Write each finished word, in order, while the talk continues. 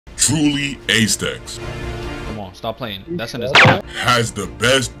truly AStackz. Come on, stop playing. That's in his eye. Has the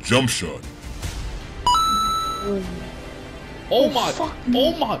best jump shot. Oh my,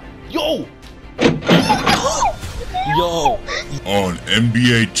 oh my, yo! Yo! On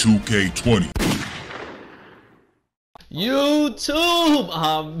NBA2K20. YouTube,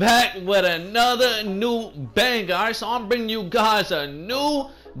 I'm back with another new banger. Alright, so I'm bringing you guys a new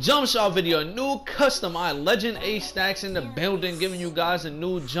jump shot video, a new custom. Legend AStackz in the building, giving you guys a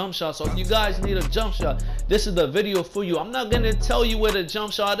new jump shot. So if you guys need a jump shot, this is the video for you. I'm not gonna tell you where the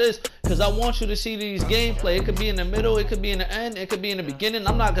jump shot is because I want you to see these gameplay. It could be in the middle, it could be in the end, it could be in the beginning.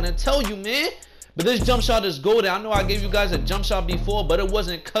 I'm not gonna tell you, man. But this jump shot is golden. I know I gave you guys a jump shot before, but it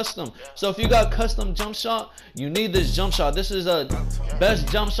wasn't custom. So if you got custom jump shot, you need this jump shot. This is a best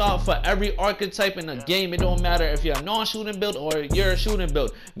jump shot for every archetype in the game. It don't matter if you're a non-shooting build or you're a shooting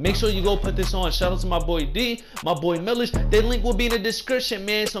build. Make sure you go put this on. Shout out to my boy D, my boy Millish. Their link will be in the description,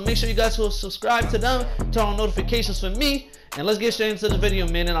 man. So make sure you guys will subscribe to them, turn on notifications for me, and let's get straight into the video,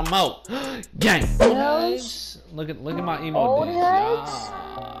 man. And I'm out. Gang. Yes. Look at my emotes.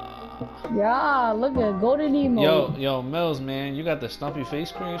 Yeah, look at golden emo. Yo, Mills, man, you got the stumpy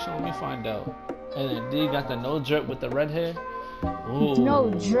face creation. Let me find out. And then D got the no drip with the red hair. Ooh, no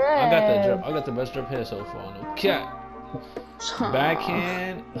drip. I got the drip. I got the best drip hair so far. No cat.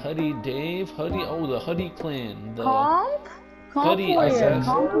 Backhand, Hoodie Dave, Hoodie. Oh, the Hoodie clan. The Hoodie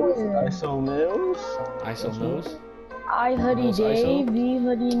ISO Mills. ISO Mills. I Hoodie Dave. V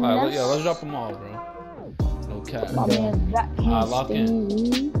Hoodie. Alright, yeah, let's drop them all, bro. No cat. My man, lock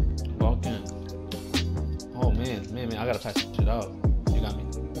in. Walk in. Oh man, I gotta pass this shit out. You got me.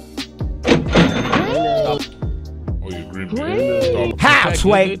 Stop. Oh, you green.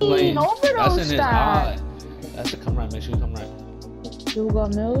 Halfway. That's in his eye. That's it. Come right. Make sure you come right. You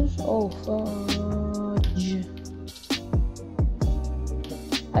got Mills? Oh fudge.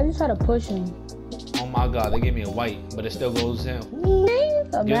 I just had to push him. Oh my god, they gave me a white, but it still goes in.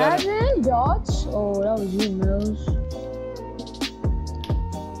 Imagine dots. Oh, that was you, Mills.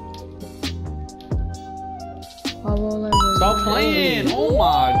 Stop playing! Oh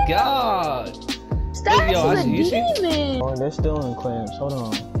my god! Stackz is a demon! Oh, they're still in clamps. Hold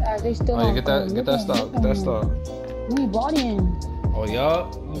on. Yeah, they still get that stuff. Get that stuff. We bought in. Oh yeah?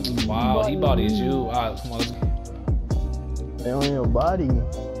 Wow, he bodied you. Alright, come on, let's go. They on your body.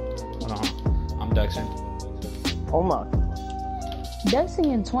 Hold on. I'm Dexter. Oh my.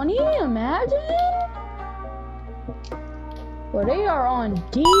 Dexing in 20? Imagine? Well, they are on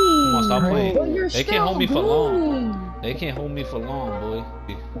D. Come on, stop playing. But they can't hold me for long. They can't hold me for long, boy.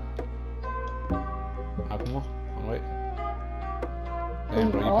 Ah, come on. Wait.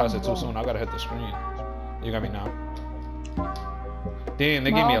 Damn, bro, you passed it too soon. I gotta hit the screen. You got me now. Damn,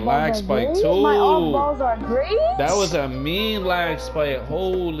 they gave me a lag spike too. My off balls are great. That was a mean lag spike.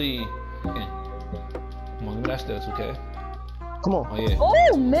 Holy. Come on, give me that still, okay? Come on. Oh, yeah.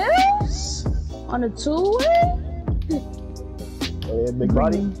 Oh, Mills? On a two-way? Yeah, big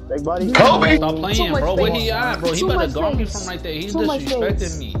body. Kobe! Stop playing, bro. Where he at, bro? He better guard me from right there. He's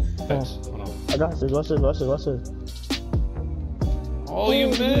disrespecting me. Hold on. I got this. Watch this. Oh, you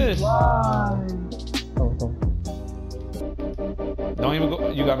missed. Oh. Don't even go.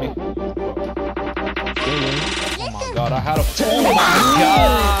 You got me. Oh my god, I had a. Oh my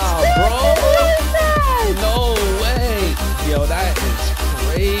god, bro! No way. Yo, that is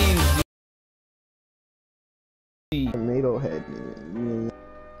crazy. Tomato head.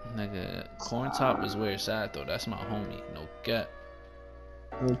 Nigga, corn top is where it's at though. That's my homie. No cap.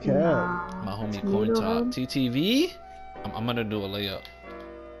 Okay. My homie corn top. TTV. I'm gonna do a layup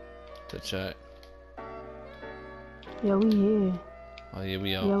to check. Yeah, we here. Oh yeah,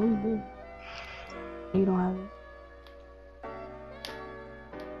 we out. Yeah, we here. You don't have it.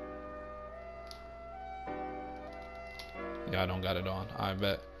 Yeah, I don't got it on. I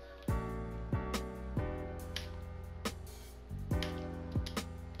bet.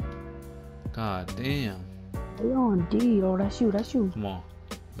 God damn. We on D, oh, that's you. Come on.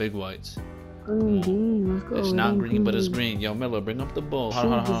 Big whites. Green D, let's go. It's not green, but it's green. Yo, Miller, bring up the ball.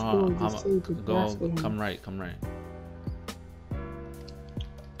 Hold on. Go, come right.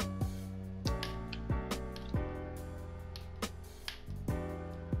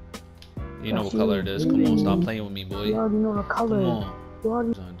 You know what color it is. Come on, stop playing with me, boy. You already know the color. Come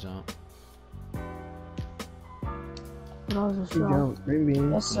on. Jump. That was a shot. Green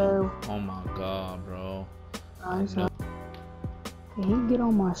bean. Yes, sir. Oh my god, bro. Nice. Can he get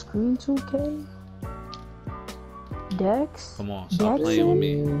on my screen 2K? Dex? Come on, stop playing with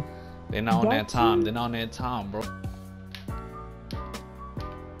me. They're not on that time. Bro.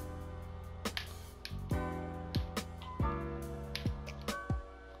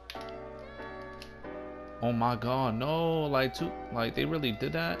 Oh my god, no, like they really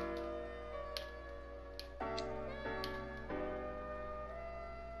did that?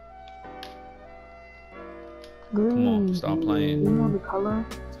 Green. Come on, stop playing. You know the color?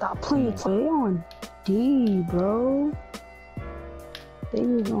 Stop playing. Play on D, bro. They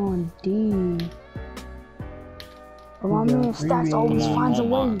was on D. But my man Stackz always finds a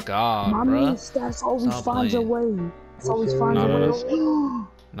way. Oh my god, my man Stackz always finds a way. It's always finds a way.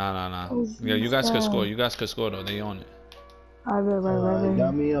 Nah. Yeah, you guys could score. You guys could score though. They on it. Right.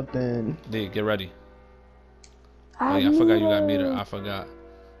 Got me up then. D, get ready. Oh yeah, I forgot you got meter. I forgot.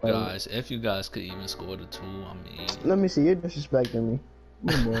 Guys, if you guys could even score the 2, I mean. Let me see. You're disrespecting me.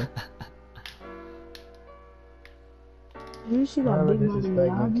 Come on, boy. You see that big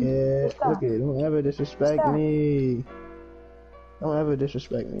disrespect my kid. Look at, don't ever disrespect me. Don't ever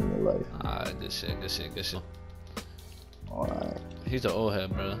disrespect me in your life. Alright, good shit. Alright. He's an old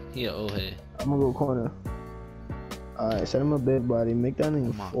head, bro. He an old head. I'm gonna go corner. Alright, set him a big body. Make that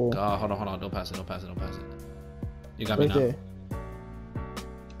nigga Oh my god, hold on. Don't pass it. You got me now. There.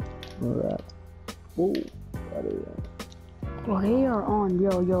 Alright. Ooh. Got it. Well, they are on. Yo,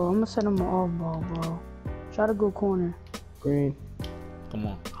 I'm gonna set him an off ball, bro. Try to go corner. Green. Come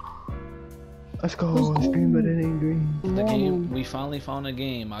on. Let's go. It's green, but it ain't green. The game. We finally found a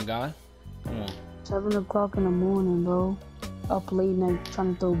game, my guy. Come on. 7 o'clock in the morning, bro. Up late night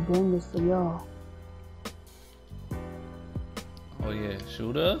trying to throw bangers for y'all. Oh yeah,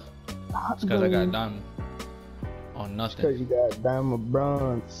 shooter. It's cause I got diamond. Oh, nothing. Cause you got diamond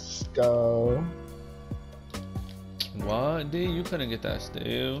bronze. Go. What? D, you couldn't get that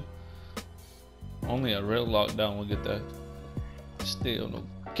steal. Only a real lockdown will get that steal. No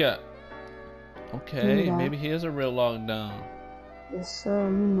cap. Okay, maybe he is a real lockdown. Yes, sir.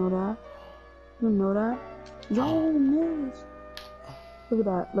 You know that. Yo, miss. Look at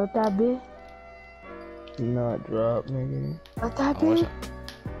that. Let that be. Not drop, nigga. Let that be.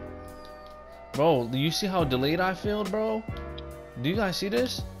 Bro, do you see how delayed I feel, bro? Do you guys see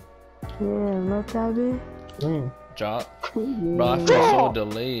this? Yeah, let that be. Drop. Yeah. Bro, I feel so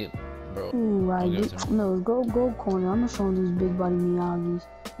delayed, bro. Ooh, right. No, go corner. I'm gonna show these big body Miyagi's.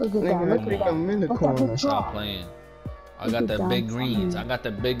 Look at that. Look at that. I'm in the corner. Stop playing. I got the big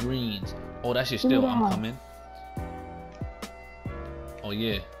greens. Oh, that shit still. I'm coming. Oh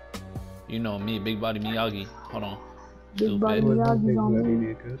yeah. You know me, big body Miyagi. Hold on. Big body Miyagi's on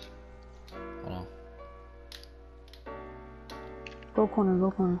me. Hold on. Go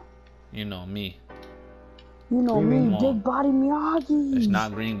corner. You know me. You know me, big body Miyagi. It's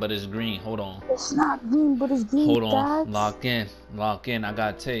not green, but it's green. Hold on. It's not green, but it's green. Hold on. Lock in. I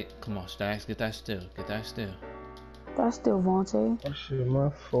gotta take. Come on, Stackz. Get that still. That's still Vontae. Oh shit, my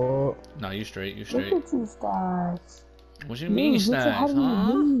fault. Nah, you straight. Look at you, Stackz. What you mean, Stackz?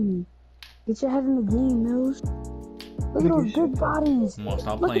 Huh? Get your head in the game, Mills. Look at those big bodies. Come on,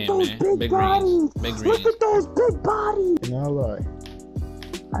 stop Look playing, at those man. big bodies. Look at those big bodies. Can I lie?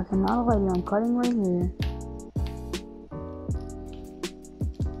 I cannot lie. I'm cutting right here.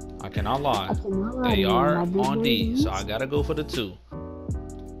 I cannot lie. They are on D, so I gotta go for the 2.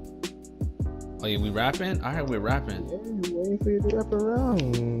 Oh yeah, we rapping? I heard we're rapping. Yeah, waiting for you to wrap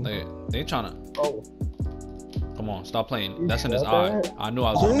around. They tryna. Oh. Come on, stop playing. That's in his eye. I knew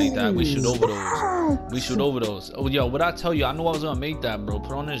I was gonna make that. We shoot over those. Oh, yo, what I tell you? I knew I was gonna make that, bro.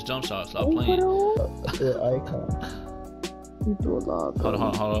 Put on this jump shot. Stop playing. Icon. You do a lot. Hold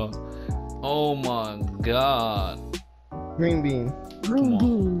on. Oh my god. Green bean.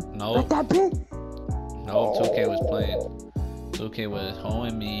 No. Let that be. No, 2K was playing. 2K was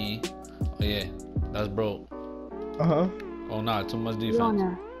holding me. Oh yeah, that's broke. Oh nah, too much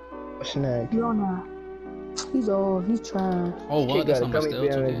defense. Snag. He's old. He's trash. Oh what? That's not my still.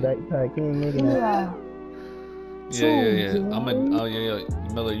 Yeah. Yeah.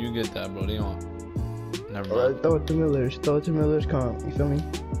 Miller, you get that, bro. They on. Never mind. Throw it to Millers. Come. You feel me?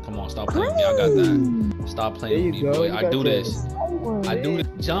 Come on, stop playing with me. I got that. Stop playing with me, boy. I do this.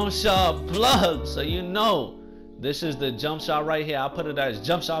 Jump shot plug, so you know. This is the jump shot right here. I put it as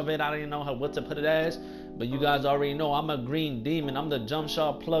jump shot vid. I don't even know what to put it as, but you guys already know I'm a green demon. I'm the jump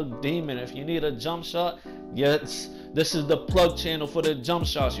shot plug demon. If you need a jump shot, yes, this is the plug channel for the jump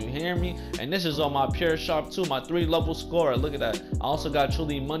shots. You hear me? And this is on my pure sharp 2, my 3-level scorer. Look at that. I also got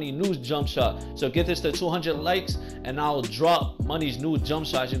Truly Money news jump shot. So get this to 200 likes, and I'll drop Money's new jump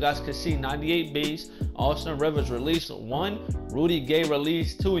shots. You guys can see 98 base. Austin Rivers released 1, Rudy Gay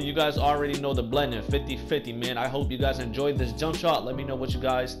released 2. You guys already know the blending 50-50, man. I hope you guys enjoyed this jump shot. Let me know what you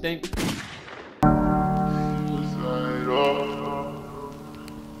guys think.